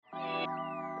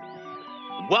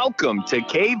Welcome to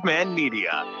Caveman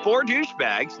Media. Four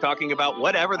douchebags talking about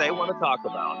whatever they want to talk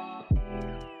about.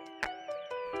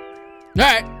 All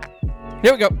right,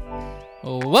 here we go.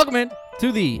 Welcome in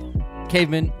to the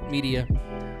Caveman Media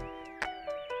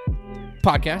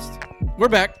podcast. We're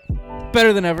back,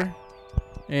 better than ever.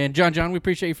 And John, we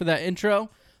appreciate you for that intro.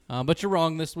 But you're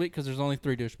wrong this week because there's only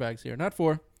 3 douchebags here, not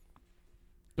 4.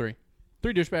 3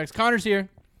 douchebags. Connor's here.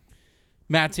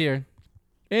 Matt's here.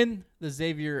 In the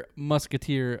Xavier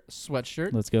Musketeer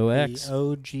sweatshirt. Let's go X. The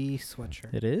OG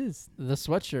sweatshirt. It is. The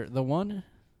sweatshirt. The one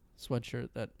sweatshirt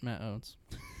that Matt owns.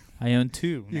 I own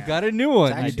 2. You got a new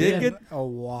one. It's You actually did been get a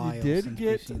while. You did since get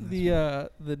we've seen this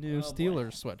the new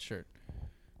Steelers sweatshirt.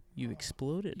 You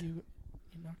exploded. You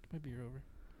knocked my beer over.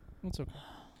 It's okay.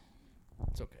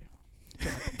 It's okay.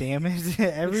 one. Damn it!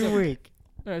 Every okay. week.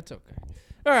 It's okay.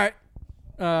 All right.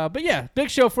 But yeah, big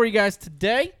show for you guys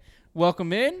today.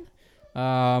 Welcome in.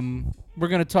 We're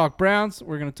going to talk Browns.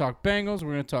 We're going to talk Bengals.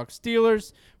 We're going to talk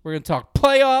Steelers. We're going to talk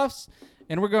playoffs.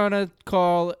 And we're going to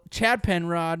call Chad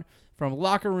Penrod from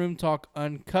Locker Room Talk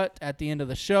Uncut at the end of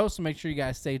the show. So make sure you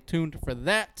guys stay tuned for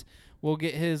that. We'll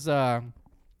get his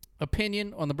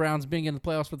opinion on the Browns being in the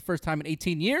playoffs for the first time in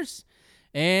 18 years.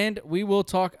 And we will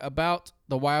talk about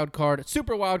the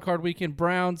Super Wild Card weekend,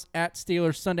 Browns at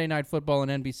Steelers, Sunday Night Football on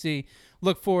NBC.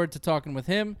 Look forward to talking with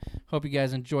him. Hope you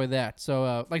guys enjoy that.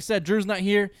 So, like I said, Drew's not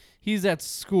here. He's at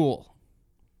school.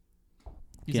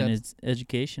 Getting his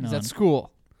education He's on. at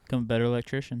school. Become a better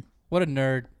electrician. What a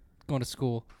nerd going to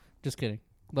school. Just kidding.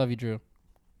 Love you, Drew.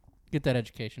 Get that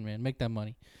education, man. Make that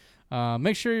money.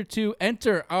 Make sure to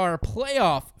enter our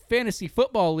playoff fantasy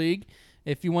football league.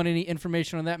 If you want any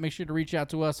information on that, make sure to reach out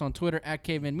to us on Twitter at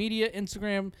Caveman Media,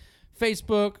 Instagram,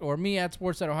 Facebook, or me at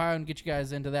Sportsnet Ohio and get you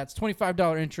guys into that. It's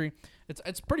 $25 entry. It's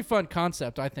a pretty fun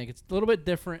concept, I think. It's a little bit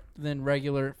different than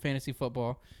regular fantasy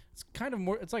football. It's kind of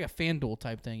more. It's like a FanDuel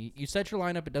type thing. You set your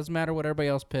lineup. It doesn't matter what everybody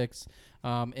else picks.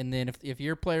 And then if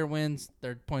your player wins,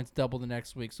 their points double the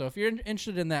next week. So if you're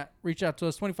interested in that, reach out to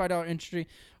us. $25 entry.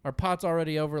 Our pot's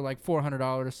already over like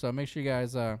 $400. So make sure you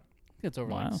guys. It's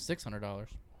over like $600.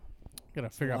 Gotta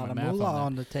figure out my math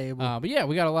on the table. But yeah,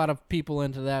 we got a lot of people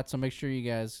into that, so make sure you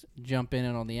guys jump in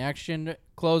and on the action.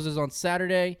 Closes on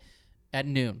Saturday at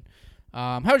noon.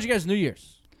 How was you guys' New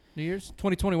Year's? New Year's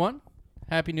 2021.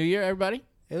 Happy New Year, everybody.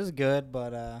 It was good,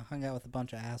 but hung out with a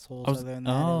bunch of assholes. Other than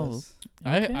that, it was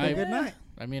I a good night.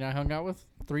 I mean, I hung out with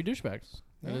 3 douchebags.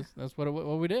 Yeah. That's what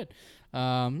we did.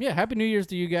 Yeah, Happy New Year's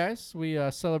to you guys. We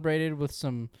celebrated with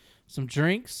some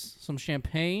drinks, some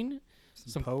champagne,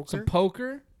 some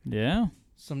poker. Yeah.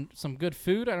 Some good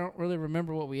food. I don't really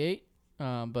remember what we ate,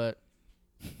 but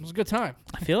it was a good time.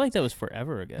 I feel like that was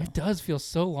forever ago. It does feel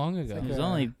so long ago. It was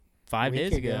only 5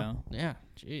 days ago. Yeah,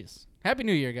 jeez. Happy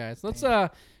New Year, guys. Let's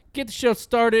get the show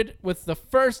started with the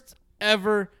first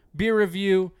ever beer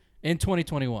review in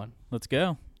 2021. Let's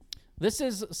go. This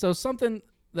is something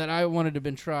that I've wanted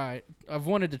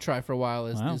to try for a while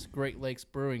is this Great Lakes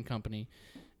Brewing Company,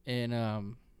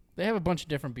 and they have a bunch of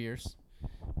different beers.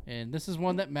 And this is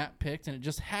one that Matt picked, and it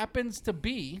just happens to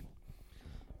be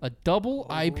a double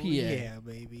IPA. Yeah,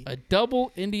 baby. A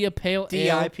double India Pale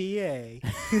Ale.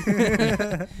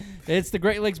 DIPA. It's the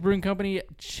Great Lakes Brewing Company.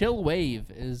 Chill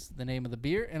Wave is the name of the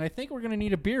beer, and I think we're going to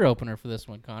need a beer opener for this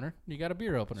one, Connor. You got a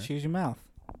beer opener. Choose your mouth.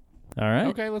 All right.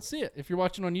 Okay, let's see it. If you're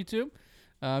watching on YouTube,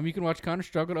 you can watch Connor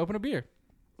struggle to open a beer.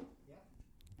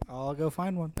 I'll go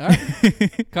find one. All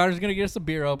right. Connor's going to get us a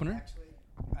beer opener. Actually,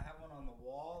 I have one on the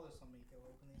wall. There's somebody who can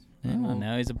open these. Yeah, well,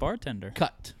 now he's a bartender.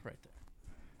 Cut right there.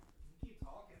 Keep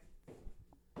talking.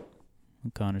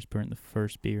 Connor's pouring the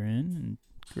first beer in. And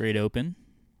great open.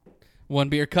 1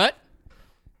 beer cut.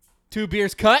 2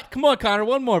 beers cut. Come on, Connor.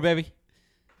 1 more, baby.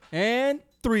 And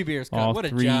 3 beers cut. All what a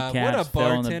 3 job. What a caps fell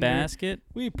bartender. in the basket.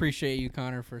 We appreciate you,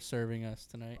 Connor, for serving us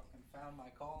tonight. Found my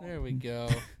call. There we go.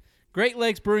 Great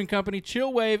Lakes Brewing Company,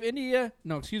 Chill Wave,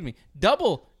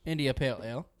 double India Pale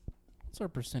Ale. What's our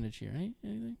percentage here?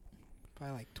 Anything?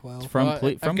 Probably like 12. It's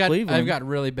from Cleveland. I've got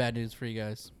really bad news for you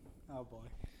guys. Oh, boy.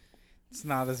 It's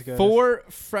not as good. 4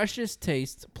 freshest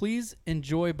tastes. Please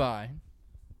enjoy by.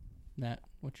 Matt,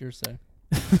 what's yours say?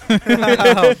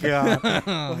 Oh, God.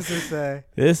 What does it say?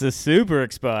 This is super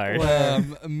expired.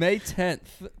 May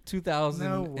 10th, 2020.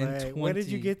 No way. Where did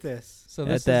you get this? So At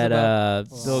this that is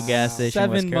about little gas station.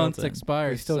 7 West months Carrollton. Are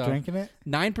expired. you still so drinking it?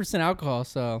 9% alcohol,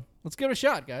 so let's give it a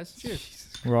shot, guys. Cheers.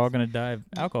 We're all going to die of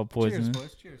alcohol poisoning. Cheers,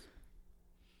 boys. Cheers.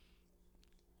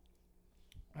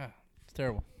 It's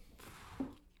terrible.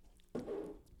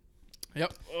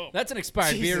 Yep. That's an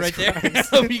expired beer right there. I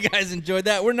hope you guys enjoyed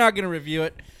that. We're not going to review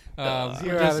it. 0 out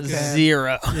of 10.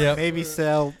 0. Yep. Maybe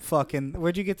sell fucking.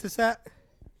 Where'd you get this at?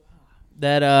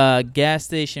 That gas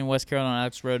station, West Carolina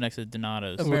Alex Road, next to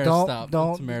Donato's. Okay. Well,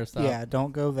 Ameristop. It's Ameristop. Yeah,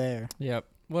 don't go there. Yep.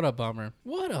 What a bummer.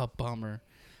 What a bummer.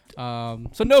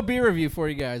 So no beer review for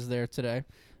you guys there today.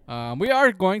 We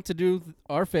are going to do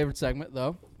our favorite segment,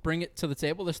 though. Bring it to the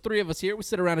table. There's 3 of us here. We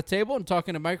sit around a table and talk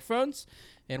into microphones,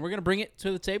 and we're going to bring it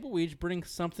to the table. We each bring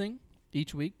something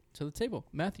each week to the table.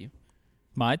 Matthew.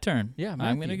 My turn. Yeah, Matthew.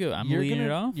 I'm going to go. I'm leading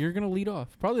it off. You're going to lead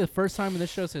off. Probably the first time in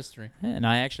this show's history. Yeah, and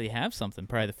I actually have something.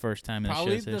 Probably the first time in the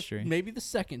show's history. Maybe the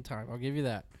second time. I'll give you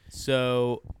that.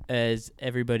 So, as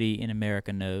everybody in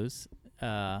America knows,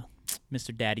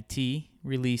 Mr. Daddy T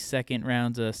released second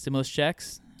rounds of stimulus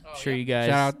checks. I'm sure you guys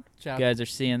are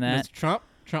seeing that. Mr.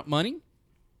 Trump money.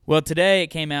 Well, today it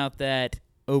came out that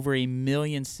over 1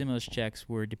 million stimulus checks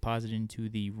were deposited into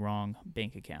the wrong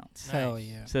bank accounts. Hell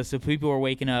yeah. So people were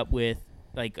waking up with,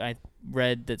 like, I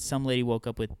read that some lady woke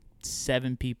up with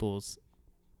 7 people's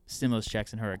stimulus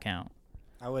checks in her account.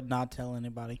 I would not tell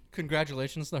anybody.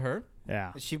 Congratulations to her.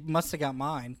 Yeah. She must have got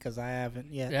mine because I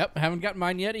haven't yet. Yep, haven't got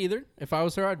mine yet either. If I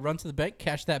was her, I'd run to the bank,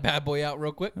 cash that bad boy out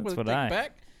real quick. That's what take I. it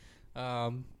back.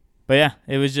 But yeah,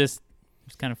 it was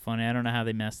kind of funny. I don't know how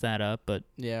they messed that up, but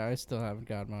Yeah, I still haven't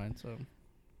got mine. So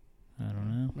I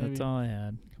don't know. Maybe. That's all I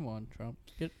had. come on, Trump,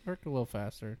 work a little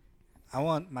faster. I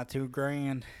want my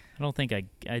 $2,000. I don't think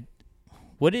I.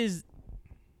 What is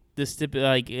the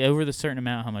like over the certain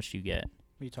amount? How much do you get?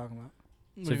 What are you talking about?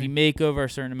 So if you make over a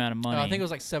certain amount of money, I think it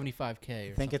was like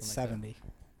 75K. I think it's something 70. like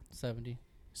that. 70.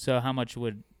 So how much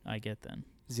would I get then?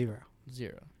 0.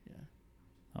 0. Yeah.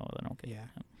 Oh, then okay. Yeah.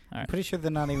 All I'm right. pretty sure they're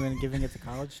not even giving it to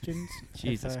college students.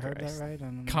 Jesus if I heard Christ. that right? I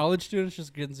don't know. College students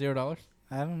just getting $0.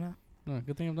 I don't know. Oh,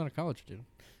 good thing I'm not a college student.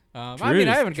 I mean,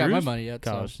 I haven't got my Drew's money yet,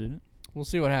 College so student. we'll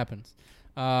see what happens.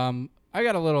 I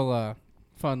got a little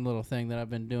fun little thing that I've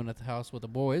been doing at the house with the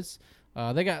boys.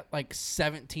 They got like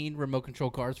 17 remote control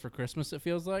cars for Christmas, it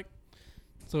feels like.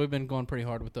 So we've been going pretty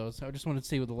hard with those. I just wanted to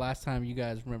see what the last time you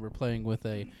guys remember playing with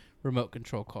a remote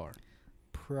control car.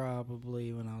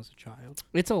 Probably when I was a child.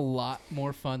 It's a lot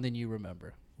more fun than you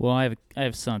remember. Well, I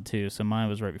have a son too, so mine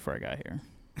was right before I got here.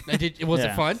 Was it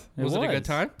Yeah. fun? Was it a good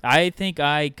time? I think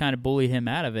I kind of bullied him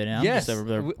out of it, and I'm Yes. just over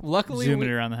there Luckily, zooming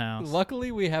around the house.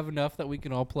 Luckily, we have enough that we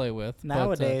can all play with. but,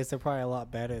 Nowadays, they're probably a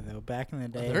lot better, though. Back in the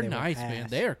day, they're they nice, were man. ass.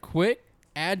 They are quick,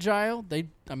 agile. They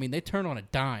turn on a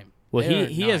dime. Well, They are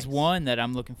he has nice. one that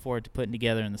I'm looking forward to putting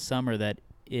together in the summer that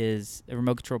is a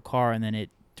remote control car, and then it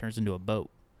turns into a boat.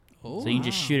 Oh, So you can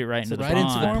just shoot it right into the right pond.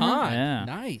 into the pond. Yeah.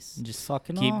 Nice. And just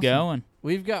Fucking keep awesome. going.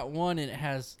 We've got one, and it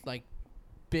has like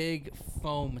big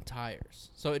foam tires,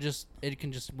 so it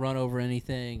can just run over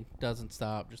anything. Doesn't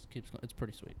stop. Just keeps going. It's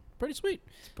pretty sweet. Pretty sweet.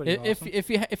 It's pretty awesome. If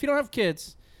you don't have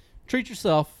kids, treat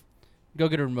yourself. Go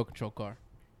get a remote control car.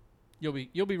 You'll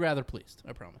be rather pleased.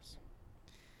 I promise.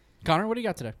 Connor, what do you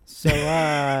got today?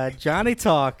 So, Johnny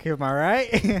Talk, am I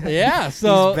right? Yeah,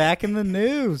 so he's back in the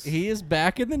news. he is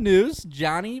back in the news.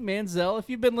 Johnny Manziel. If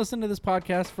you've been listening to this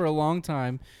podcast for a long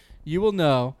time, you will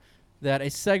know that a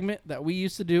segment that we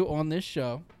used to do on this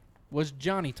show was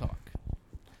Johnny Talk.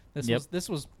 This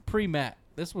was pre-Matt.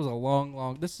 This was a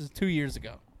long. This is 2 years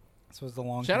ago. This was the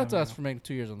long. Shout out to time us ago. for making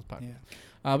 2 years on this podcast.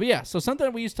 Yeah. But yeah, so something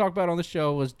that we used to talk about on the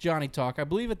show was Johnny Talk. I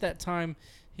believe at that time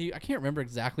I can't remember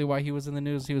exactly why he was in the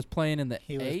news. He was playing in the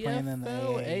He was AFL, playing in the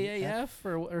AAF,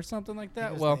 or something like I that.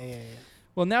 think it Well, was the AAF.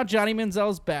 well, now Johnny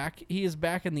Manziel's back. He is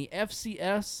back in the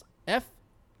FCFS.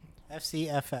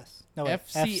 FCFS. No, wait,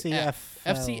 FCF.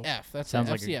 FCFL. That's Sounds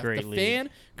it, like a FCF, great the league.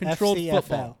 fan-controlled FCFL.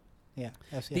 football. Yeah,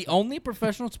 FCFL. The only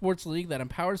professional sports league that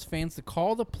empowers fans to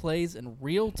call the plays in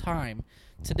real time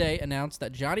today announced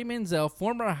that Johnny Manziel,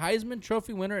 former Heisman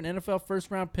Trophy winner and NFL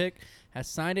first-round pick, has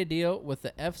signed a deal with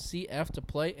the FCF to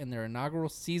play in their inaugural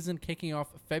season kicking off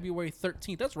February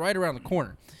 13th. That's right around the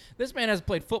corner. This man has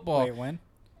played football Wait, when?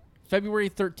 February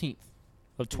 13th.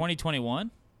 Of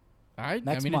 2021? I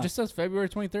Next mean, month. it just says February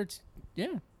 23rd. Yeah,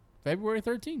 February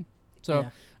 13th. So, yeah.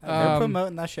 They're um,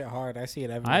 promoting that shit hard. I see it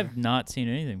everywhere. I've not seen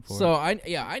anything for So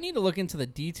it. I need to look into the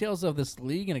details of this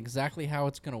league and exactly how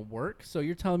it's going to work. So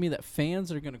you're telling me that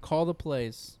fans are going to call the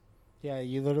plays? Yeah,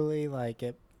 you literally like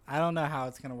it. I don't know how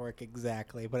it's gonna work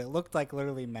exactly, but it looked like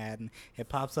literally Madden. It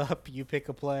pops up, you pick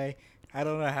a play. I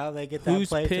don't know how they get that Who's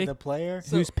play to pick- the player.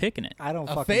 Who's picking it? I don't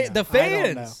A fucking know. the I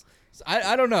don't know. fans.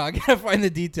 I don't know. I gotta find the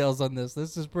details on this.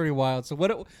 This is pretty wild. So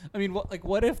what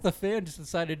if the fan just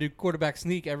decided to do quarterback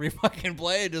sneak every fucking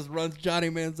play and just runs Johnny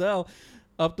Manziel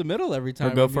up the middle every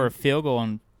time? Or go for a field goal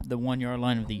on the 1 yard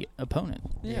line of the opponent.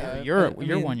 Yeah, your I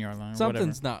mean, 1 yard line. Or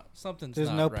something's whatever. Something's There's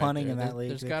not no right punting there. in that league.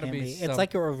 There's There got to can't be. It's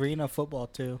like an arena football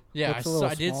too. Yeah, Looks a little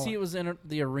I did smaller. see it was in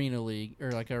the arena league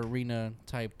or like an arena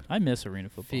type I miss arena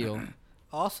football. feel.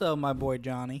 Also, my boy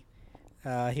Johnny,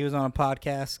 He was on a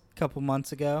podcast a couple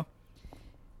months ago,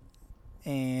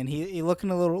 and he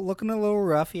looking a little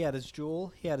rough. He had his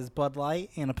Juul, he had his Bud Light,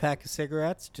 and a pack of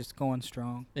cigarettes, just going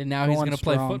strong. And now he's going to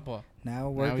play football.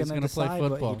 Now he's going to play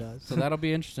football. What he does. So that'll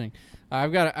be interesting.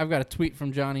 I've got a tweet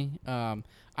from Johnny.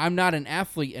 I'm not an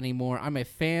athlete anymore. I'm a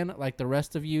fan like the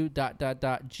rest of you. ...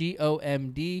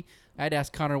 GOMD. I had to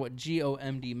ask Connor what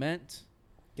GOMD meant.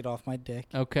 Get off my dick.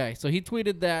 Okay, so he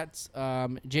tweeted that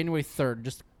January 3rd,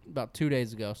 just about 2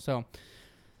 days ago. So,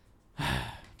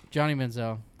 Johnny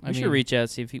Manziel. I should reach out,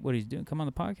 see what he's doing. Come on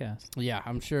the podcast. Yeah,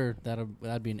 I'm sure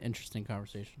that'd be an interesting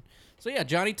conversation. So, yeah,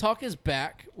 Johnny Talk is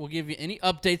back. We'll give you any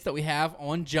updates that we have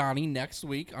on Johnny next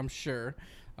week, I'm sure.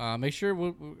 Make sure,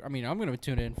 I'm going to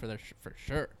tune in for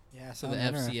sure. Yeah, so the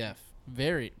FCF.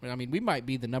 We might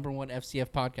be the #1 FCF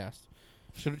podcast.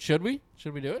 Should we?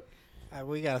 Should we do it?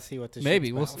 We gotta see what this.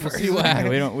 Maybe we'll see what happens.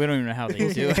 we don't even know how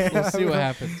they do it. We'll see what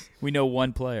happens. We know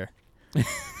one player.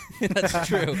 That's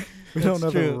true. We don't know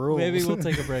the rules. Maybe we'll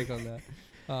take a break on that.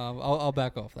 I'll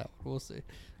back off that one. We'll see.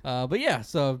 But yeah,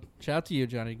 so shout out to you,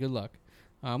 Johnny. Good luck.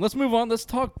 Let's move on. Let's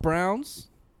talk Browns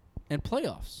and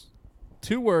playoffs.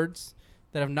 2 words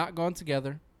that have not gone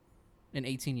together in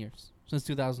 18 years since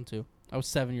 2002. I was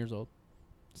 7 years old.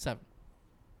 7.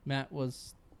 Matt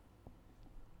was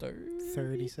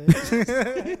 36.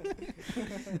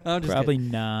 I'm just probably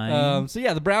kidding. 9. So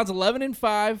yeah, the Browns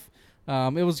 11-5.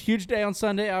 It was a huge day on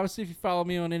Sunday. Obviously, if you follow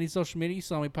me on any social media, you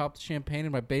saw me pop the champagne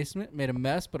in my basement. Made a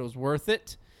mess, but it was worth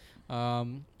it. I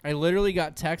literally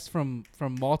got texts from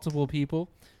multiple people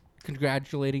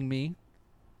congratulating me,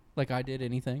 like I did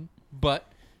anything. But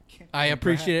I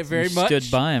appreciate it very much.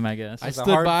 Stood by him, I guess. I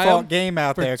stood by him game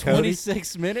out for there, Cody.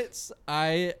 26 minutes.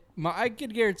 I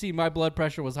could guarantee my blood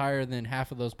pressure was higher than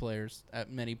half of those players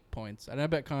at many points, and I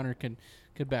bet Connor could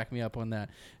back me up on that.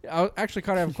 Actually,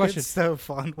 Connor, I have a question. It's so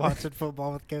fun watching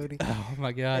football with Cody. Oh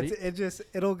my God!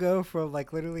 It'll go from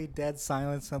like literally dead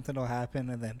silence, something will happen,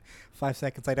 and then 5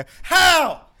 seconds later,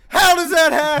 how does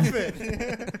that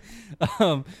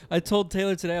happen? I told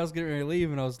Taylor today I was getting ready to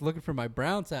leave, and I was looking for my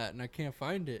Browns hat, and I can't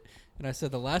find it. And I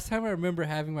said the last time I remember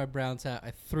having my Browns hat,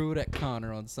 I threw it at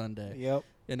Connor on Sunday. Yep.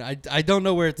 And I don't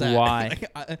know where it's at. Why?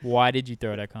 Why did you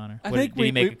throw it at Connor? Did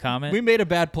he make a comment? We made a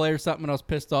bad play or something, and I was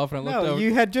pissed off, and I looked over.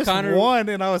 You had just Connor, won,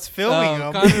 and I was filming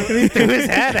him. And he threw his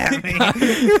hat at me.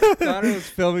 Connor was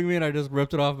filming me, and I just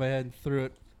ripped it off my head and threw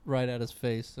it right at his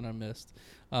face, and I missed.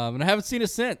 And I haven't seen it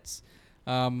since.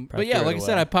 But yeah, like I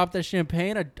said, I popped that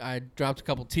champagne. I dropped a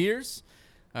couple tears.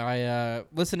 I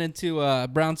listened into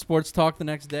Brown Sports Talk the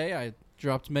next day. I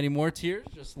dropped many more tears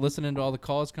just listening to all the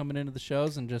calls coming into the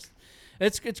shows, and just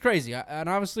it's crazy. And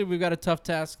obviously we've got a tough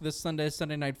task this Sunday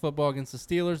Night Football against the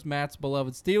Steelers, Matt's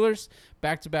beloved Steelers,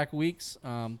 back-to-back weeks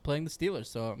playing the Steelers.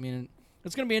 So I mean,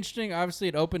 it's going to be interesting. Obviously,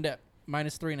 it opened at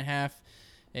 -3.5,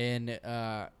 and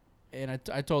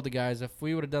I told the guys if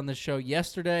we would have done this show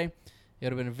yesterday, it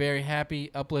would have been a very happy,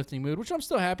 uplifting mood, which I'm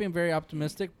still happy. I'm very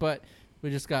optimistic, but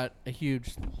we just got a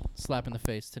huge slap in the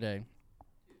face today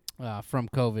from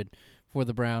COVID for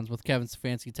the Browns, with Kevin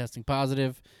Stefanski testing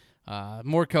positive.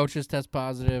 More coaches test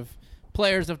positive.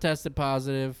 Players have tested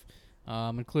positive,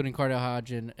 including Cardale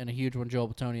Hodge and a huge one, Joel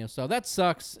Bitonio. So that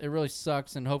sucks. It really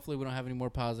sucks, and hopefully we don't have any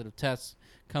more positive tests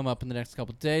come up in the next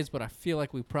couple of days, but I feel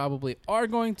like we probably are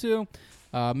going to.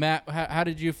 Matt, how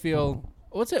did you feel?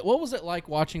 What was it like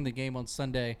watching the game on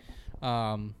Sunday?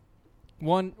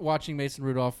 Watching Mason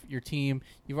Rudolph, your team,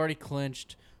 you've already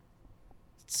clinched.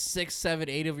 6, 7,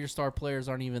 8 of your star players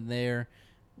aren't even there.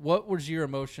 What was your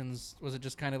emotions? Was it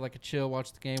just kind of like a chill,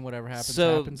 watch the game, whatever happens,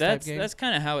 happens type game? That's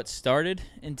kind of how it started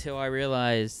until I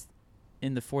realized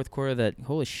in the fourth quarter that,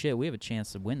 holy shit, we have a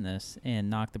chance to win this and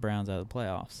knock the Browns out of the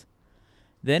playoffs.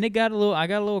 Then I got a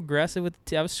little aggressive with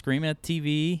I was screaming at the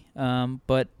TV,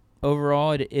 but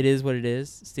overall it is what it is.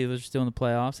 Steelers are still in the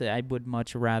playoffs. I would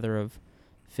much rather have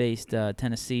faced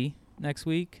Tennessee next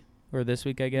week, or this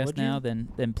week I guess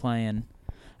than playing.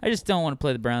 I just don't want to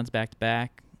play the Browns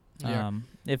back-to-back. Yeah.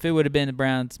 If it would have been the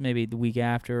Browns maybe the week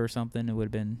after or something, it would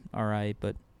have been all right.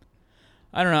 But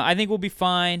I don't know. I think we'll be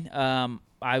fine.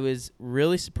 I was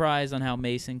really surprised on how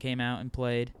Mason came out and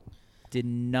played. Did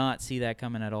not see that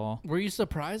coming at all. Were you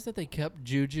surprised that they kept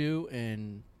Juju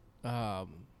and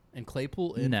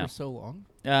Claypool in for so long?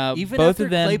 Even both of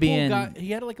them Claypool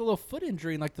he had like a little foot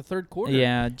injury in like the third quarter.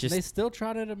 Yeah, they still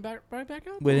trotted him right back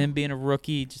out. With him being a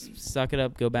rookie, just suck it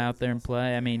up, go out there and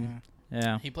play. I mean,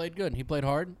 yeah. He played good. He played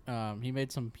hard. He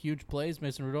made some huge plays.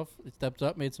 Mason Rudolph stepped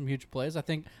up, made some huge plays. I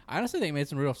honestly think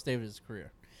Mason Rudolph saved his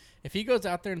career. If he goes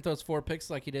out there and throws 4 picks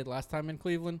like he did last time in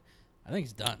Cleveland, I think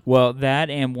he's done. Well, that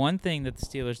and one thing that the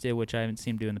Steelers did, which I haven't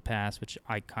seen him do in the past, which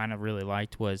I kind of really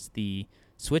liked, was the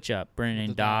switch up, bringing in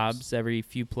The Dobbs. Dobbs every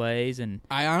few plays, and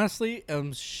I honestly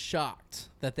am shocked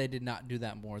that they did not do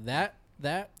that more. That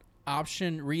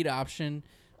read option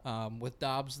with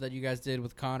Dobbs that you guys did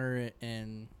with Connor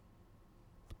and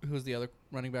who's the other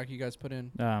running back you guys put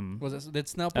in? Did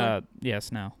Snell play?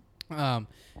 yes, now.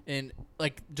 And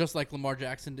just like Lamar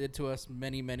Jackson did to us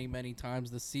many, many, many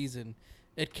times this season,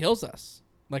 it kills us.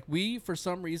 Like, we, for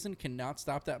some reason, cannot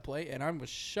stop that play, and I was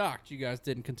shocked you guys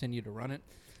didn't continue to run it.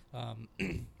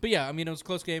 But yeah, I mean, it was a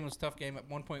close game. It was a tough game. At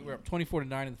one point, we were up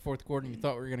 24-9 in the fourth quarter, and you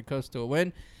thought we were going to coast to a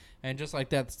win. And just like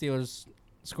that, the Steelers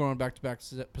scoring back-to-back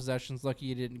possessions. Lucky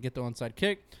you didn't get the onside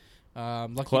kick.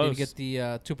 Lucky you didn't get the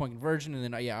 2-point conversion. And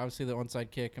then, obviously the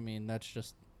onside kick. I mean, that's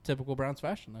just typical Browns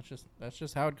fashion. That's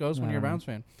just how it goes when you're a Browns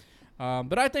fan.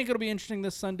 But I think it'll be interesting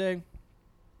this Sunday.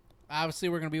 Obviously,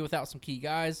 we're going to be without some key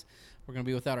guys. We're going to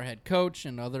be without our head coach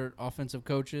and other offensive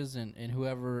coaches and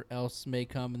whoever else may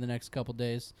come in the next couple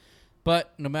days.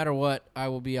 But no matter what, I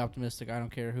will be optimistic. I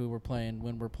don't care who we're playing,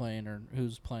 when we're playing, or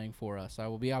who's playing for us. I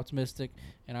will be optimistic,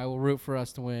 and I will root for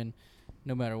us to win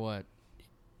no matter what.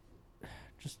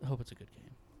 Just hope it's a good game.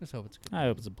 Just hope it's a good game. I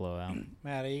hope it's a blowout.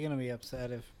 Matt, are you going to be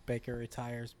upset if Baker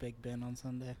retires Big Ben on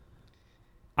Sunday?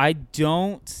 I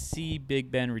don't see Big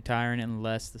Ben retiring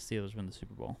unless the Steelers win the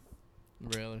Super Bowl.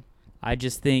 Really? I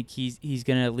just think he's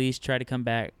going to at least try to come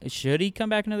back. Should he come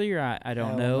back another year? I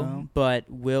don't know. But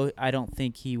I don't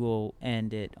think he will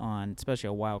end it on, especially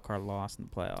a wild card loss in the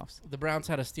playoffs. The Browns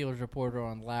had a Steelers reporter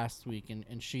on last week,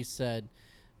 and she said,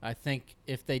 I think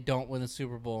if they don't win the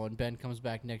Super Bowl and Ben comes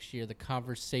back next year, the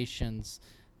conversations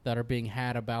that are being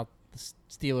had about the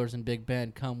Steelers and Big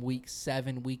Ben come week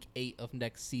 7, week 8 of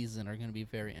next season are going to be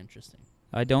very interesting.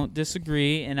 I don't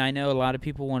disagree, and I know a lot of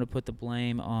people want to put the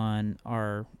blame on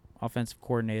our offensive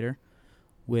coordinator,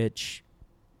 which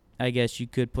I guess you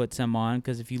could put some on,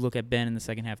 because if you look at Ben in the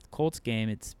second half of the Colts game,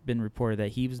 it's been reported that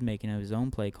he was making his own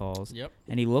play calls. Yep.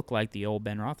 And he looked like the old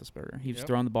Ben Roethlisberger. He was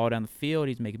throwing the ball down the field.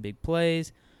 He's making big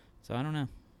plays. So I don't know.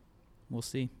 We'll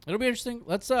see. It'll be interesting.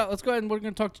 Let's go ahead and we're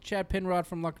going to talk to Chad Penrod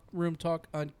from Locker Room Talk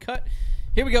Uncut.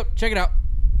 Here we go. Check it out.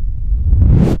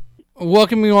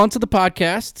 Welcome you on to the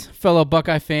podcast, fellow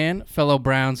Buckeye fan, fellow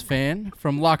Browns fan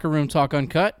from Locker Room Talk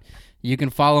Uncut. You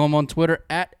can follow him on Twitter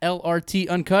at LRT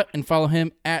Uncut and follow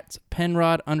him at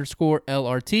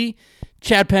Penrod_LRT.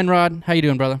 Chad Penrod, how you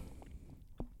doing, brother?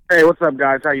 Hey, what's up,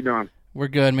 guys? How you doing? We're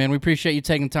good, man. We appreciate you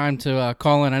taking time to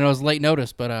call in. I know it's late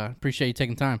notice, but appreciate you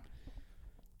taking time.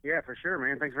 Yeah, for sure,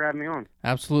 man. Thanks for having me on.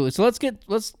 Absolutely. So let's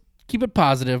keep it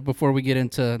positive before we get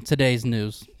into today's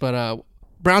news. But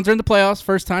Browns are in the playoffs,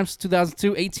 first time since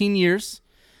 2002, 18 years.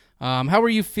 How are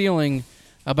you feeling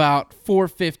about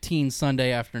 4:15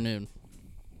 Sunday afternoon?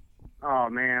 Oh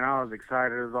man, I was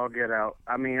excited as all get out.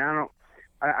 I mean,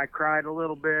 I cried a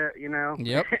little bit, you know.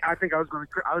 Yep. I think I was going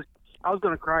to. I was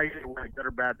going to cry either way, good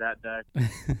or bad that day.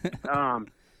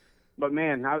 But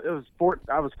man, I was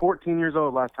 14 years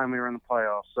old last time we were in the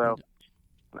playoffs, so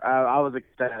I was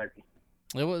ecstatic.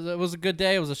 It was a good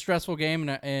day. It was a stressful game,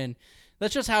 and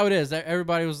that's just how it is.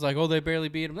 Everybody was like, "Oh, they barely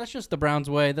beat them." That's just the Browns'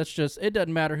 way. It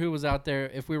doesn't matter who was out there.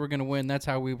 If we were going to win, that's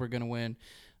how we were going to win.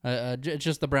 It's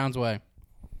just the Browns' way.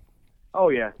 Oh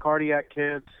yeah, cardiac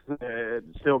kids. It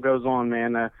still goes on,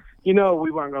 man. You know, we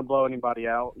weren't going to blow anybody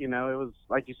out. You know, it was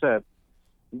like you said,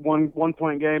 1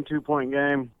 point game, 2 point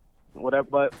game, whatever.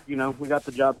 But you know, we got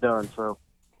the job done, so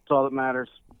that's all that matters.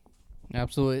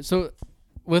 Absolutely. So,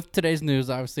 with today's news,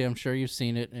 obviously, I'm sure you've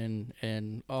seen it,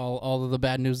 and all of the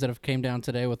bad news that have came down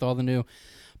today with all the new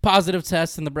positive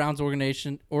tests in the Browns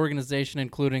organization,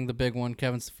 including the big one,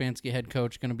 Kevin Stefanski, head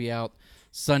coach, going to be out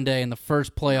Sunday in the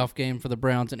first playoff game for the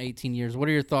Browns in 18 years. What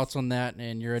are your thoughts on that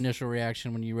and your initial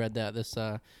reaction when you read that this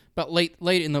about late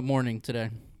in the morning today?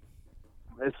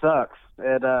 It sucks.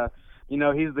 You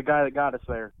know, he's the guy that got us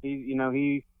there. He's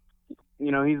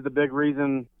the big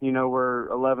reason. You know, we're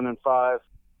 11-5.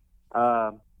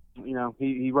 You know,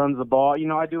 he runs the ball. You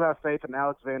know, I do have faith in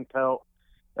Alex Van Pelt.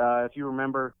 If you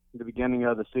remember the beginning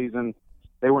of the season,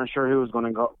 they weren't sure who was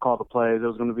going to call the plays. It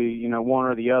was going to be, you know, one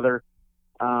or the other.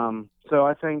 So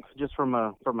I think just from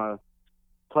a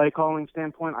play calling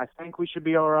standpoint, I think we should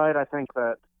be all right. I think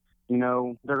that, you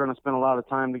know, they're going to spend a lot of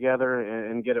time together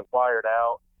and get it wired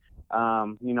out.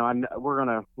 You know, we're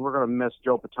gonna miss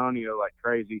Joe Petonio like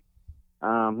crazy.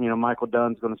 You know, Michael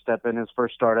Dunn's going to step in his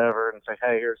first start ever and say,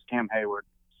 "Hey, here's Cam Hayward."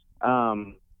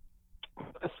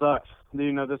 It sucks.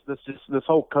 You know, this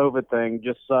whole COVID thing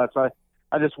just sucks.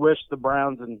 I just wish the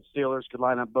Browns and Steelers could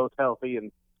line up both healthy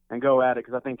and go at it,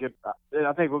 because I think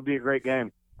it would be a great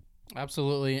game.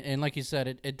 Absolutely, and like you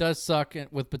said, it does suck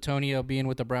with Petonio being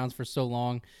with the Browns for so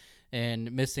long.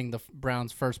 and missing the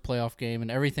Browns' first playoff game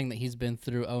and everything that he's been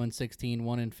through 0-16,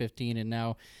 1-15, and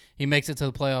now he makes it to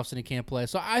the playoffs and he can't play.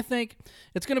 So I think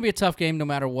it's going to be a tough game no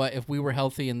matter what. If we were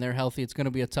healthy and they're healthy, it's going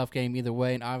to be a tough game either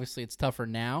way, and obviously it's tougher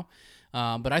now.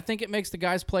 But I think it makes the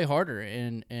guys play harder,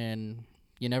 and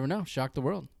you never know. Shock the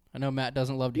world. I know Matt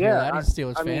doesn't love to hear that. He's a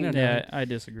Steelers fan. mean, and I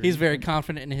disagree. he's very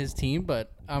confident in his team,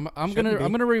 but I'm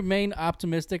gonna remain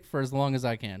optimistic for as long as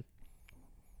I can.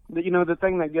 The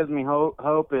thing that gives me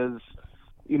hope is,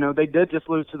 they did just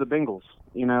lose to the Bengals.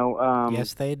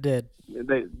 Yes, they did.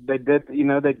 They did.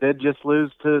 They did just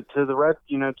lose to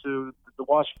the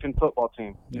Washington football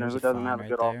team. Who doesn't have a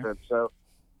good offense. So,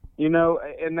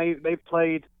 and they've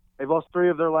lost 3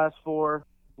 of their last 4.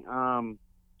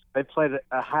 They played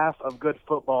a half of good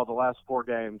football the last 4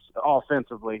 games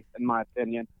offensively, in my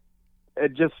opinion.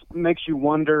 It just makes you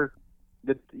wonder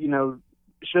that,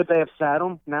 should they have sat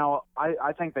them? Now,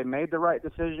 I think they made the right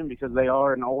decision because they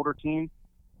are an older team,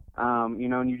 and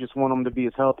you just want them to be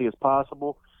as healthy as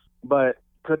possible. But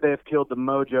could they have killed the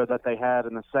mojo that they had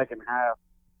in the second half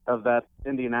of that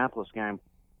Indianapolis game?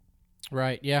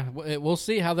 Right, yeah. We'll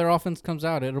see how their offense comes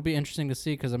out. It'll be interesting to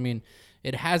see because,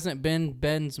 it hasn't been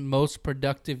Ben's most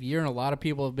productive year, and a lot of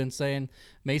people have been saying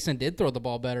Mason did throw the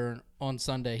ball better on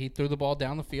Sunday. He threw the ball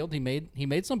down the field. He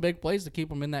made some big plays to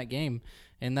keep him in that game,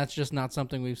 and that's just not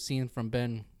something we've seen from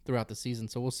Ben throughout the season.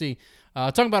 So we'll see.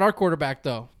 Talking about our quarterback,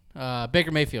 though,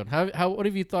 Baker Mayfield. What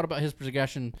have you thought about his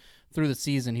progression through the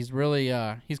season? He's really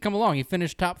he's come along. He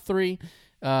finished top 3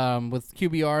 with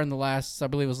QBR in the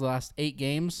last 8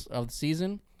 games of the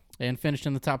season, and finished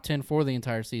in the top 10 for the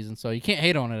entire season. So you can't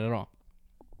hate on it at all.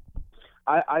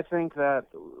 I think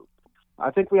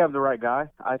we have the right guy.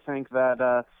 I think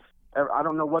that I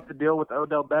don't know what the deal with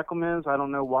Odell Beckham is. I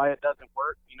don't know why it doesn't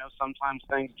work. Sometimes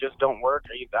things just don't work.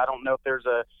 I don't know if there's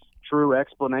a true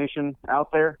explanation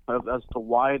out there as to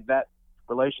why that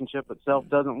relationship itself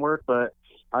doesn't work. But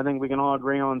I think we can all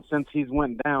agree on, since he's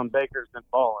went down, Baker's been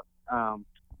balling.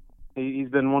 He's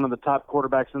been one of the top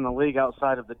quarterbacks in the league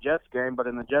outside of the Jets game, but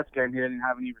in the Jets game he didn't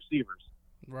have any receivers.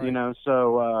 Right.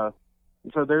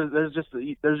 So there's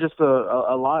just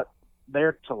a lot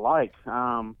there to like.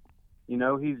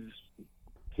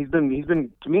 He's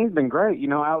been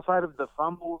great. Outside of the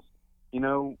fumbles,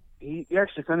 he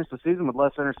actually finished the season with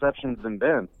less interceptions than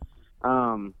Ben.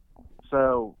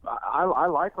 So I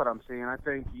like what I'm seeing. I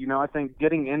think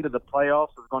getting into the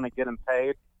playoffs is going to get him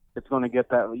paid. It's going to get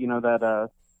that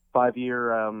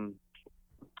 5-year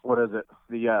what is it?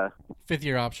 The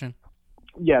 5th-year option.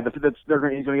 Yeah, he's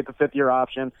going to get the 5th-year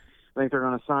option. I think they're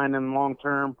going to sign him long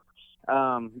term.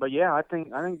 But yeah, I think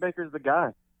Baker's the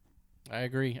guy. I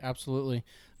agree, absolutely.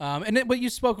 But you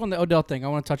spoke on the Odell thing. I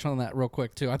want to touch on that real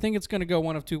quick too. I think it's going to go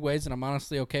one of 2 ways, and I'm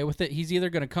honestly okay with it. He's either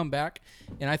going to come back,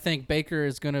 and I think Baker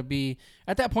is going to be,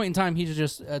 at that point in time,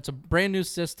 it's a brand new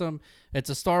system. It's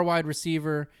a star wide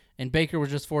receiver, and Baker was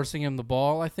just forcing him the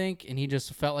ball, I think, and he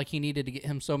just felt like he needed to get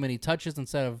him so many touches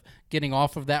instead of getting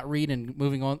off of that read and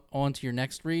moving on to your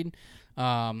next read.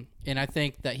 And I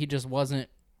think that he just wasn't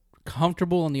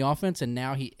comfortable in the offense, and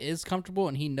now he is comfortable,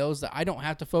 and he knows that I don't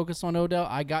have to focus on Odell.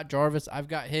 I got Jarvis. I've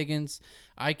got Higgins.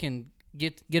 I can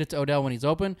get it to Odell when he's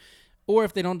open. Or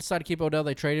if they don't decide to keep Odell,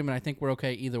 they trade him, and I think we're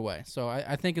okay either way. So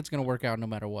I think it's going to work out no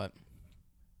matter what.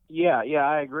 Yeah,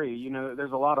 I agree.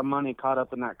 There's a lot of money caught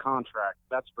up in that contract,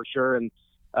 that's for sure. And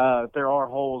if there are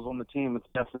holes on the team, it's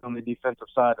definitely on the defensive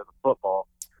side of the football.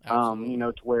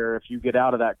 To where if you get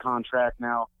out of that contract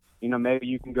now, maybe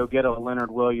you can go get a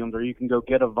Leonard Williams, or you can go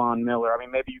get a Von Miller.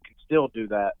 Maybe you can still do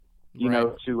that,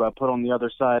 to put on the other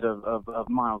side of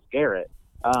Myles Garrett.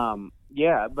 But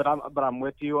I'm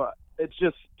with you. It's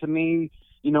just, to me,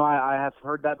 I have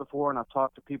heard that before, and I've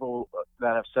talked to people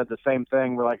that have said the same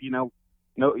thing. We're like, there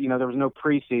was no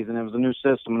preseason. It was a new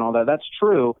system and all that. That's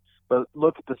true, but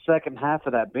look at the second half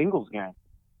of that Bengals game.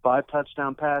 5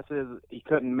 touchdown passes. He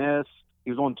couldn't miss. He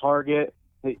was on target.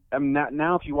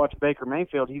 Now if you watch Baker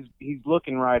Mayfield, he's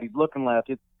looking right, he's looking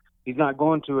left. He's not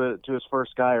going to his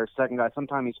first guy or second guy.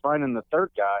 Sometimes he's finding the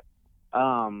third guy.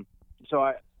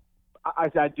 So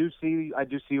I do see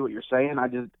what you're saying.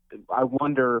 I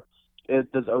wonder,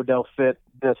 does Odell fit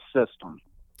this system?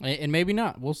 And maybe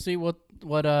not. We'll see what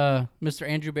Mr.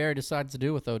 Andrew Berry decides to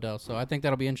do with Odell. So I think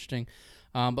that'll be interesting.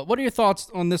 But what are your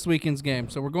thoughts on this weekend's game?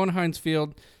 So we're going to Heinz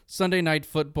Field, Sunday Night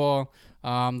Football.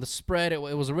 The spread, it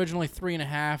was originally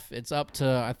 3.5. It's up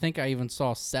to, I think I even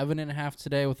saw 7.5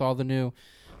 today with all the new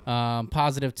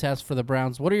positive tests for the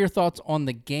Browns. What are your thoughts on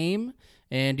the game?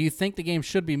 And do you think the game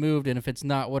should be moved? And if it's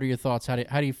not, what are your thoughts? How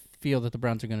do you feel that the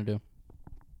Browns are going to do?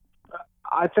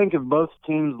 I think if both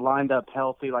teams lined up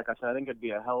healthy, like I said, I think it'd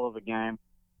be a hell of a game.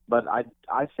 But I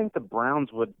think the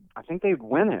Browns would. I think they'd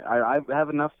win it. I have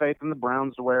enough faith in the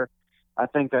Browns to where I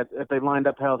think that if they lined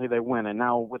up healthy, they win it.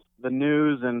 Now with the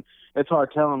news, and it's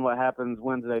hard telling what happens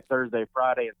Wednesday, Thursday,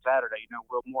 Friday, and Saturday.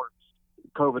 Will more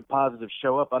COVID positives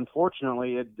show up?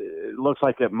 Unfortunately, it looks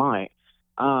like it might.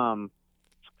 I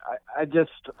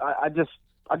just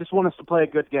want us to play a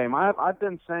good game. I've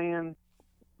been saying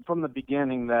from the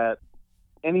beginning that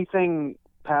anything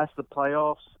past the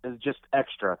playoffs is just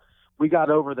extra. We got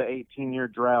over the 18-year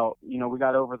drought. We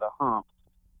got over the hump.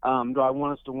 Do I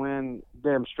want us to win?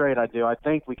 Damn straight I do. I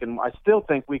still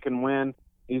think we can win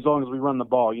as long as we run the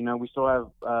ball. We still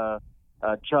have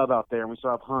Chubb out there, and we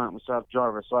still have Hunt, we still have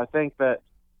Jarvis. So I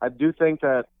do think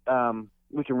that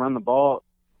we can run the ball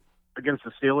against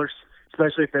the Steelers,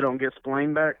 especially if they don't get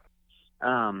Spillane back.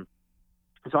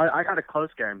 So I got a close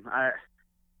game. I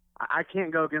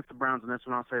can't go against the Browns in this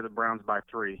one. I'll say the Browns by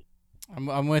 3.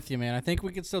 I'm with you, man. I think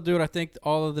we can still do it. I think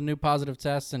all of the new positive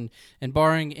tests and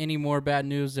barring any more bad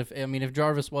news, if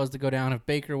Jarvis was to go down, if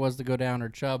Baker was to go down, or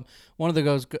Chubb, one of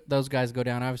those guys go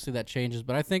down, obviously that changes.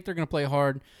 But I think they're going to play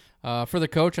hard for the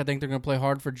coach. I think they're going to play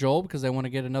hard for Joel because they want to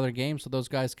get another game so those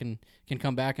guys can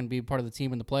come back and be part of the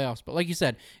team in the playoffs. But like you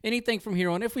said, anything from here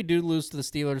on, if we do lose to the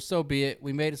Steelers, so be it.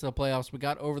 We made it to the playoffs. We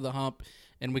got over the hump,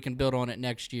 and we can build on it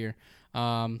next year.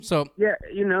 Yeah,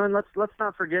 and let's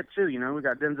not forget too. We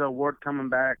got Denzel Ward coming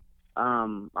back.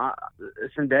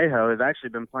 Sendejo has actually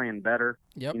been playing better.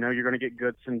 Yep. You're going to get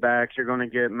Goodson back. You're going to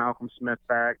get Malcolm Smith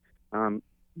back.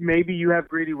 Maybe you have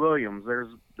Greedy Williams. There's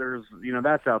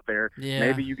that's out there. Yeah.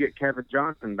 Maybe you get Kevin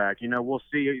Johnson back. We'll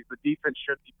see. The defense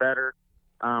should be better.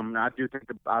 I do think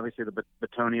obviously the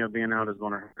Batonio being out is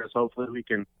going to hurt us. Hopefully we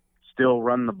can still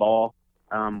run the ball.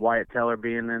 Wyatt Teller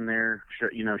being in there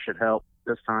should help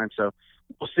this time. So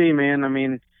we'll see,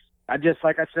 man.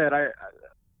 Like I said,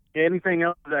 anything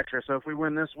else is extra. So if we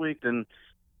win this week, then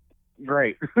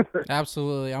great.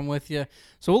 Absolutely. I'm with you.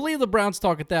 So we'll leave the Browns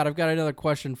talk at that. I've got another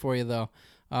question for you, though.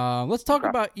 Let's talk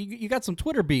about you got some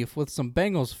Twitter beef with some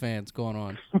Bengals fans going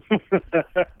on.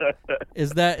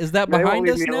 Is that behind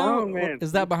us now?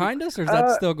 Is that behind us, or is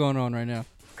that still going on right now?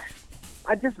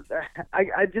 I just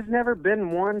never been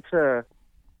one to.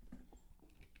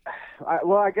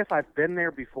 I guess I've been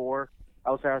there before.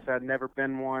 I would say I've never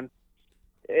been one.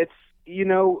 It's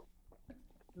there's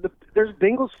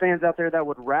Bengals fans out there that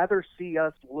would rather see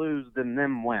us lose than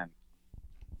them win.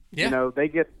 Yeah. They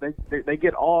get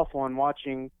off on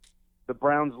watching the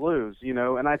Browns lose.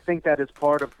 And I think that is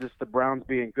part of just the Browns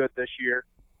being good this year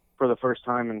for the first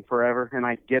time in forever, and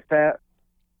I get that.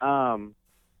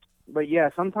 But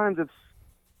yeah, sometimes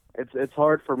it's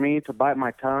hard for me to bite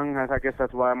my tongue. I guess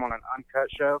that's why I'm on an uncut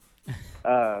show.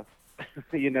 So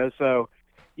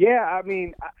yeah,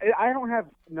 I don't have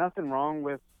nothing wrong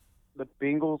with the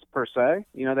Bengals per se.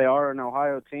 They are an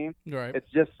Ohio team. Right.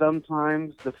 It's just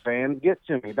sometimes the fans get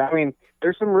to me.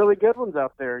 There's some really good ones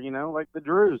out there, like the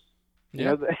Drews.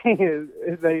 Yeah.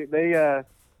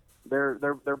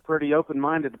 They're pretty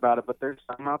open-minded about it, but there's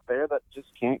some out there that just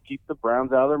can't keep the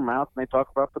Browns out of their mouth, and they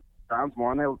talk about the Browns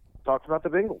more than they talk about the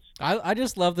Bengals. I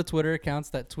just love the Twitter accounts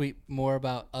that tweet more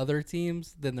about other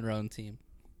teams than their own team.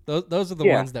 Those are the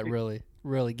ones that really,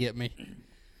 really get me.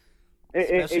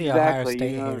 Especially Ohio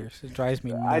State haters. It drives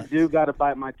me nuts. I do got to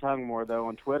bite my tongue more, though,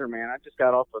 on Twitter, man. I just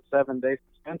got off a 7-day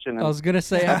suspension. I was going to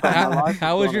say,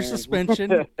 how was your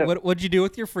suspension? What'd you do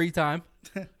with your free time?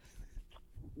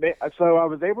 So I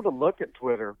was able to look at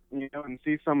Twitter, and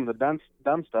see some of the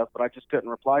dumb stuff, but I just couldn't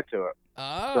reply to it.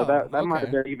 Oh, so that might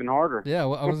have been even harder. Yeah,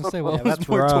 well, I was going to say, what was that's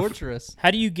more rough. torturous?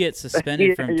 How do you get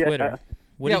suspended from Twitter?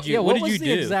 What did you was the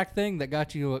do? exact thing that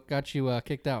got you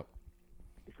kicked out?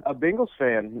 A Bengals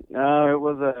fan. It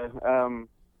was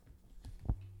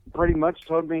pretty much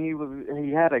told me he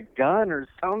had a gun or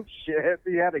some shit.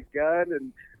 He had a gun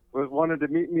and wanted to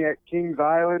meet me at Kings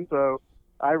Island. So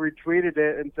I retweeted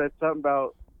it and said something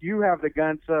about, you have the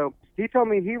gun. So he told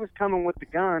me he was coming with the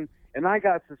gun, and I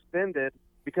got suspended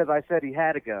because I said he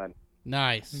had a gun.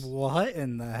 Nice. What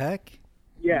in the heck?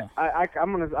 Yeah,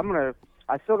 I'm gonna.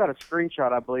 I still got a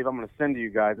screenshot. I believe I'm gonna send to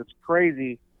you guys. It's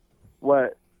crazy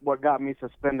what got me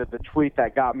suspended. The tweet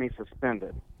that got me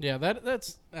suspended. Yeah,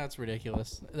 that's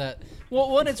ridiculous.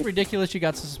 One, it's ridiculous you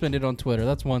got suspended on Twitter.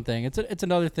 That's one thing. It's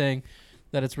another thing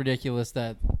that it's ridiculous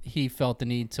that he felt the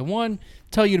need to, one,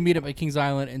 tell you to meet up at Kings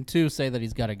Island, and two, say that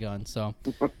he's got a gun. So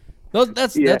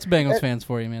that's Bengals fans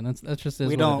for you, man. That's just what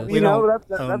it is.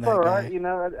 That's all right.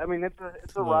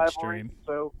 It's a rivalry.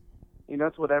 So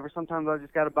it's whatever. Sometimes I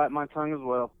just got to bite my tongue as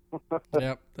well.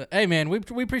 Yep. Hey, man,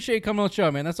 we appreciate you coming on the show,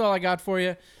 man. That's all I got for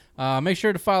you. Make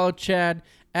sure to follow Chad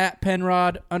at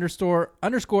Penrod _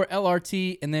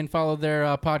 LRT, and then follow their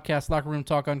podcast, Locker Room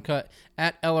Talk Uncut,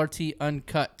 at LRT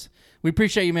Uncut. We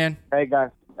appreciate you, man. Hey, guys.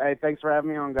 Hey, thanks for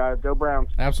having me on, guys. Go Browns.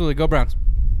 Absolutely. Go Browns.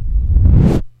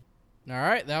 All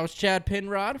right. That was Chad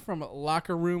Penrod from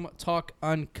Locker Room Talk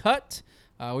Uncut.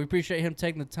 We appreciate him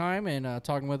taking the time and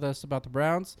talking with us about the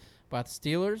Browns, about the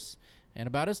Steelers, and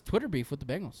about his Twitter beef with the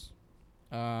Bengals.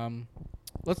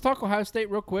 Let's talk Ohio State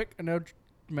real quick. I know,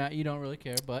 Matt, you don't really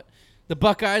care, but the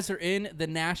Buckeyes are in the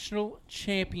national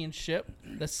championship,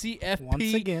 the CFP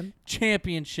Once again.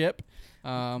 championship.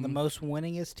 The most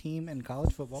winningest team in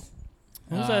college football.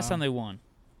 When was the last time they won?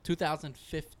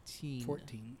 2015.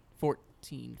 14.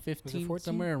 14, 15, 14?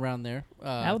 somewhere around there.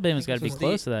 Alabama's got to be This was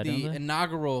close to that, the don't they?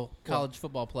 inaugural college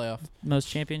football playoff. Most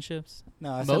championships?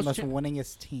 No, I Most said most cha-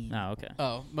 winningest team. Oh, okay.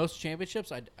 Oh, most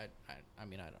championships? I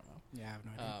mean, I don't know. Yeah, I have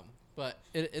no idea. But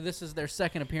this is their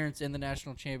second appearance in the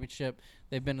national championship.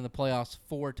 They've been in the playoffs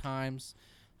 4 times.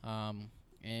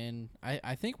 And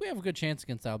I think we have a good chance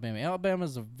against Alabama. Alabama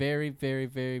is a very, very,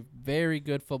 very, very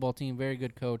good football team, very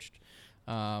good coached.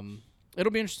 It'll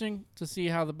be interesting to see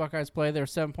how the Buckeyes play. They're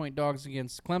 7-point dogs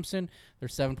against Clemson. They're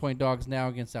 7-point dogs now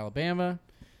against Alabama.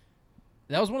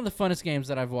 That was one of the funnest games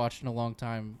that I've watched in a long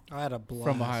time I had a blast.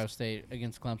 from Ohio State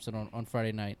against Clemson on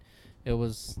Friday night. It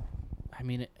was,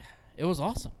 it was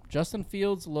awesome. Justin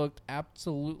Fields looked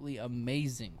absolutely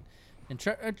amazing. And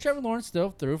Trevor Lawrence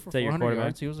still threw for Is that your 400 quarterback?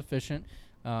 yards. He was efficient.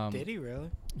 Did he really?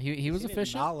 He was He did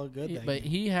efficient. not look good that But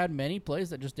game. he had many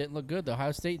plays that just didn't look good. The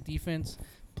Ohio State defense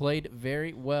played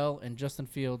very well, and Justin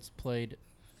Fields played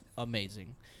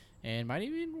amazing. And might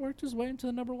even worked his way into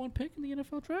the number 1 pick in the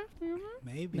NFL draft. You know?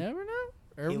 Maybe. Never know.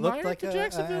 He Urban looked Meyer like to an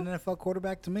Jacksonville. NFL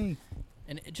quarterback to me.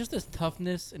 And just his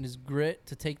toughness and his grit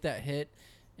to take that hit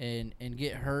and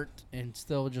get hurt and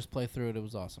still just play through it. It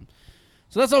was awesome.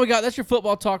 So that's all we got. That's your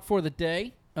football talk for the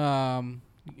day.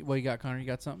 What you got, Connor? You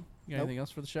got something? You got Nope. anything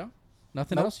else for the show?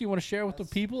 Nothing Nope. else you want to share with the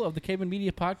people of the Caveman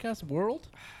Media Podcast world?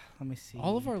 Let me see.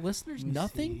 All of our listeners? Let me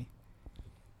Nothing? see.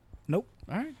 Nope.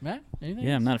 All right, Matt. Anything?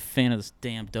 Yeah, I'm else? not a fan of this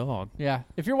damn dog. Yeah.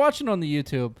 If you're watching on the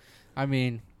YouTube,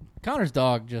 Connor's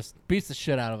dog just beats the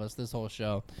shit out of us this whole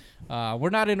show. We're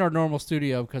not in our normal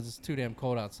studio because it's too damn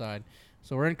cold outside.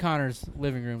 So we're in Connor's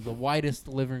living room, the whitest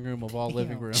living room of all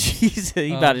living Damn. rooms. Jesus,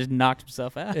 he about to knocked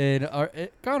himself out. And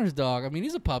Connor's dog,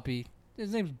 he's a puppy.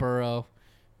 His name's Burrow.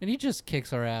 And he just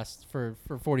kicks our ass for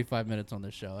 45 minutes on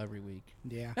this show every week.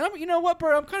 Yeah. And you know what,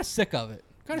 Burrow? I'm kind of sick of it.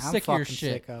 I'm kind of I'm sick of your fucking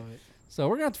shit. sick of it. So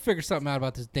we're going to have to figure something out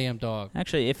about this damn dog.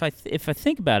 Actually, if I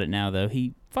think about it now, though,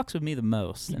 he fucks with me the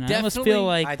most, He and I almost definitely- feel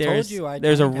like I told there's you I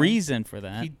there's a joined him. reason for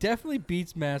that. He definitely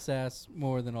beats Mass ass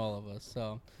more than all of us.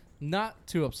 So not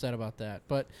too upset about that.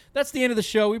 But that's the end of the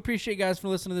show. We appreciate you guys for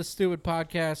listening to this stupid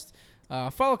podcast.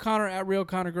 Follow Connor at Real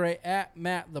Connor Gray, at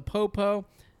Matt the Popo,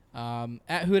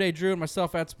 at Hude Drew, and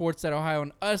myself at Sports at Ohio,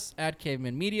 and us at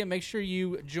Caveman Media. Make sure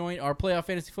you join our Playoff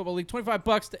Fantasy Football League.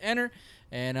 $25 to enter,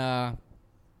 and a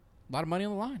lot of money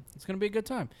on the line. It's going to be a good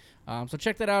time. So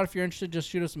check that out. If you're interested, just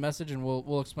shoot us a message, and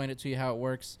we'll explain it to you how it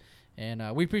works.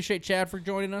 And we appreciate Chad for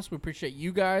joining us. We appreciate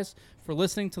you guys for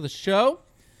listening to the show.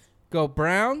 Go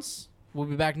Browns. We'll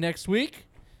be back next week.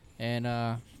 And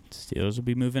Steelers will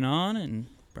be moving on, and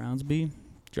Browns will be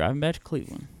driving back to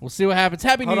Cleveland. we'll see what happens.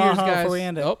 Happy Hold New on, Year's, hold on, guys. before we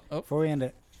end it. Oh, Before we end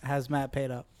it, has Matt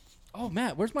paid up? oh,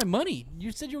 Matt, where's my money?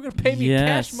 You said you were going to pay me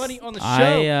Yes. cash money on the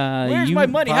show. Where's you- my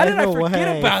money? How did I By the forget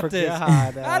way, about this?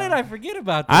 forgot, How did I forget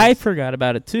about this? I forgot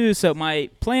about it too. So my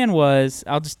plan was,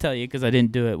 I'll just tell you because I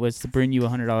didn't do it, was to bring you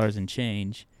 $100 in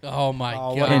change Oh, my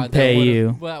Oh, God. and that pay would've-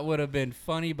 you. That would have been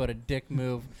funny, but a dick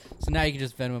move. So now you can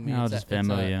just Venmo me. I'll It's just at- it's,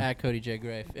 Venmo you. At Cody J.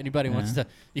 Gray. If anybody wants to,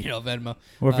 Venmo.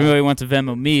 Or if anybody wants to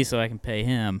Venmo me so I can pay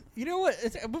him. You know what?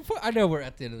 I know we're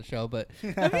at the end of the show, but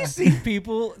have you seen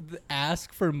people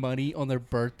ask for money on their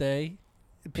birthday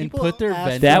and put their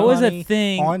ask Venmo? for That was a money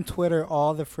thing. on Twitter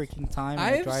all the freaking time. and I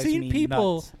it have drives seen me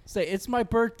people nuts. say, it's my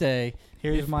birthday.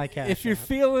 Here's my cash. If you're app.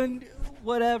 feeling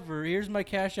whatever, here's my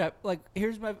cash app. Like,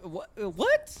 here's my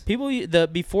what? People,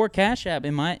 before Cash App,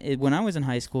 when I was in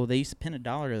high school, they used to pin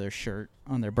 $1 to their shirt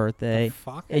on their birthday,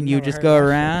 Fuck, I and you never just heard go that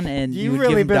around shit. and you You've would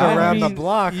really give been them around the dollars.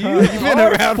 block. You Huh? You've been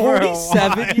are around for a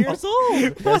 47 while. years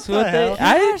old. That's what the they. hell?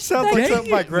 I Sounds like Dang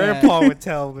something my it, grandpa would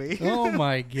tell me. Oh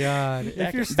my God! If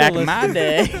Back- you're still back in my listening,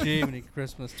 day. Jiminy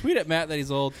Christmas. Tweet at Matt that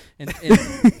he's old, and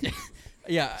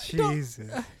yeah, Jesus.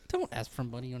 don't ask for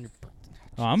money on your birthday.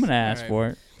 Oh, I'm gonna ask All right. for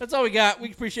it. That's all we got.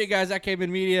 We appreciate you guys at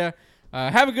Caveman Media.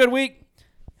 Have a good week.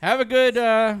 Have a good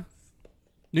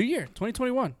New Year,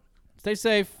 2021. Stay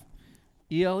safe.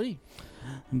 ELE.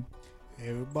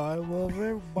 Everybody love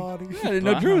everybody. I didn't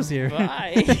know Drew was here.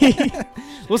 Bye.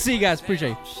 We'll see you guys. Appreciate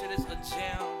you. Shit is a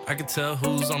jam. I can tell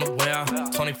who's on the way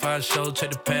out. 25 show,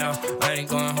 check the payout. I ain't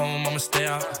going home, I'ma stay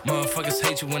out. Motherfuckers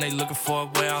hate you when they looking for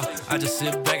a way out. I just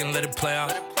sit back and let it play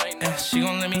out. Yeah, she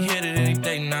gon' let me hit it any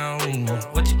day now.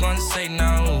 What you gonna say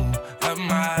now?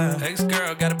 My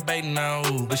ex-girl got a bait now,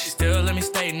 but she still let me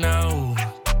stay now.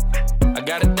 I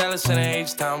got a Dallas and a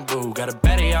H-Town boo. Got a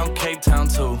baddie out in Cape Town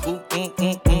too.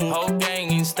 Whole gang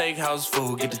eating steakhouse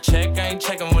food. Get the check, I ain't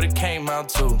checking what it came out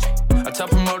to. I tell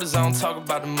promoters I don't talk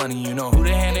about the money. You know who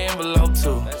they hand the envelope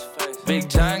to. Big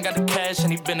John got the cash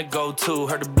and he been the go-to.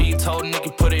 Heard the beat told Nicky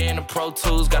put it in the Pro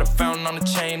Tools. Got a fountain on the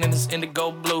chain and it's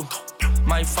indigo blue.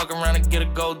 Might fuck around and get a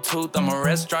gold tooth. I'm a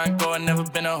restaurant goer, never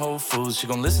been a Whole Foods. She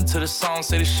gon' listen to the song,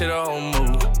 say this shit a whole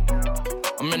mood.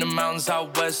 I'm in the mountains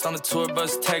out west on a tour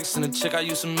bus texting a chick I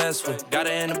used to mess with. Got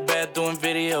her in the bed doing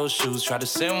video shoots. Tried to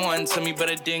send one to me, but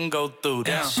it didn't go through.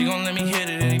 Damn, she gon' let me hit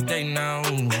it any day now.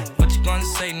 What you gonna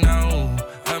say now?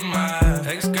 My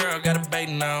ex-girl got a bait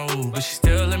now, but she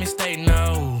still let me stay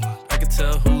now. I can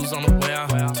tell who's on the way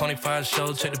out. 25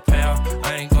 show, check the payout.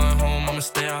 I ain't going home, I'ma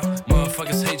stay out.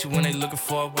 Motherfuckers hate you when they looking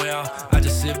for a way out. I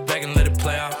just sit back and let it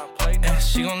play out. Yeah,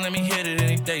 she gon' let me hit it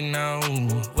any day now.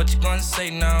 What you gonna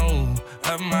say now?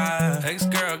 My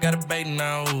ex-girl got a bait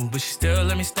now, but she still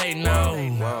let me stay now.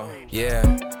 Yeah,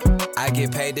 I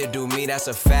get paid to do me, that's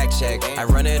a fact check. I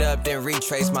run it up, then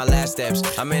retrace my last steps.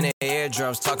 I'm in the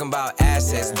eardrums, talking about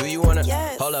assets. Do you wanna?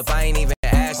 Hold up, I ain't even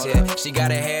asked yet. She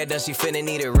got her hair done, she finna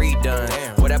need it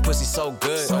redone. Boy, that pussy so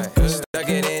good. Stuck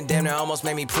it in, damn, that almost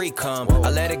made me pre-cum. I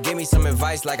let her give me some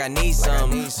advice like I need some.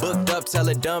 Booked up, tell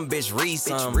a dumb bitch, read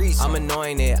some. I'm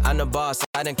anointed, I'm the boss.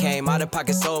 I done came out of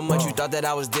pocket so much, you thought that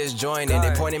I was disjointed.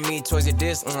 They pointed me towards your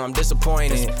disc, I'm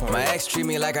disappointed. My ex treat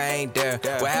me like I ain't there.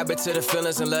 What happened to the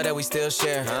feelings and love that we still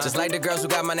share? Just like the girls who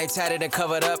got my name tatted and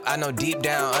covered up, I know deep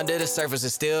down, under the surface,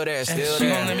 it's still there, still she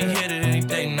there. gon' let me hit it any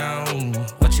day now.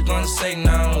 What you gonna say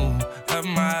now?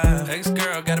 My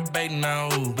ex-girl got a bait now,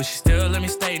 but she still let me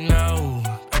stay now.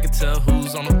 I can tell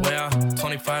who's on the way out.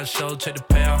 25 show, check the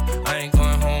payout. I ain't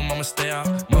going home, I'ma stay out.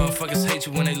 Motherfuckers hate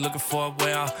you when they looking for a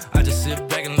way out. I just sit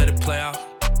back and let it play out.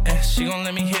 Yeah, she gon'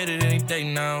 let me hit it any day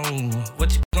now.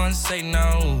 What you gonna say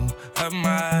now?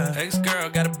 My ex-girl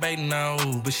got a bait now,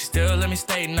 but she still let me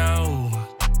stay now.